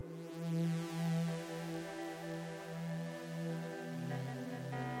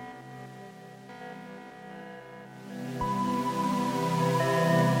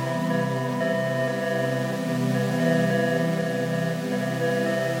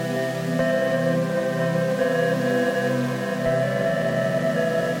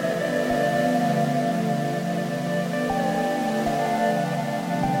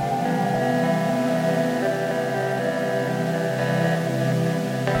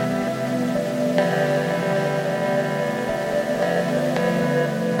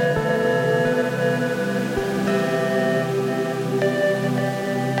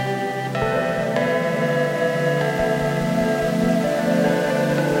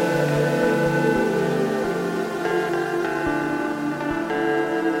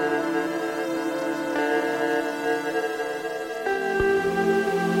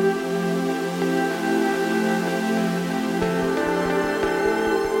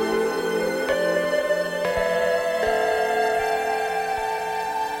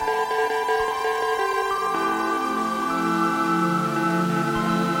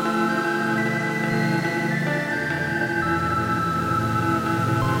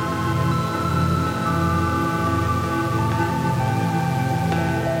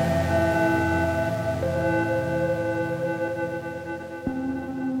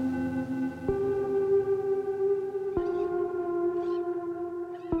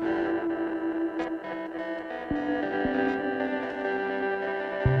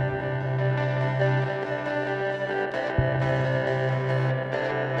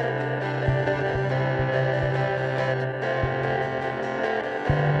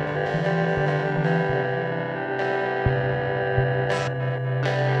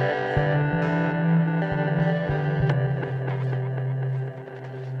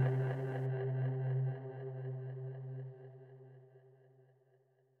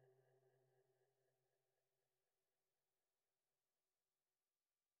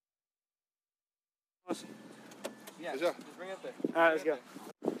Yeah, Let's go. just bring it up there. All right, let's go.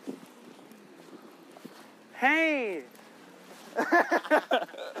 Hey.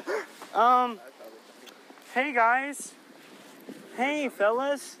 Hey guys. Hey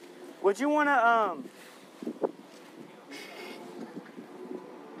fellas. Would you wanna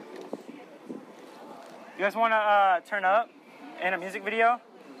You guys wanna turn up in a music video?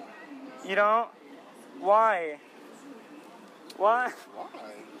 You don't? Why? What? Why?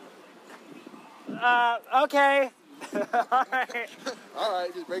 Okay. All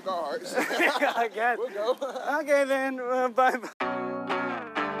right, just break our hearts. I guess. We'll go. Okay then. Bye bye.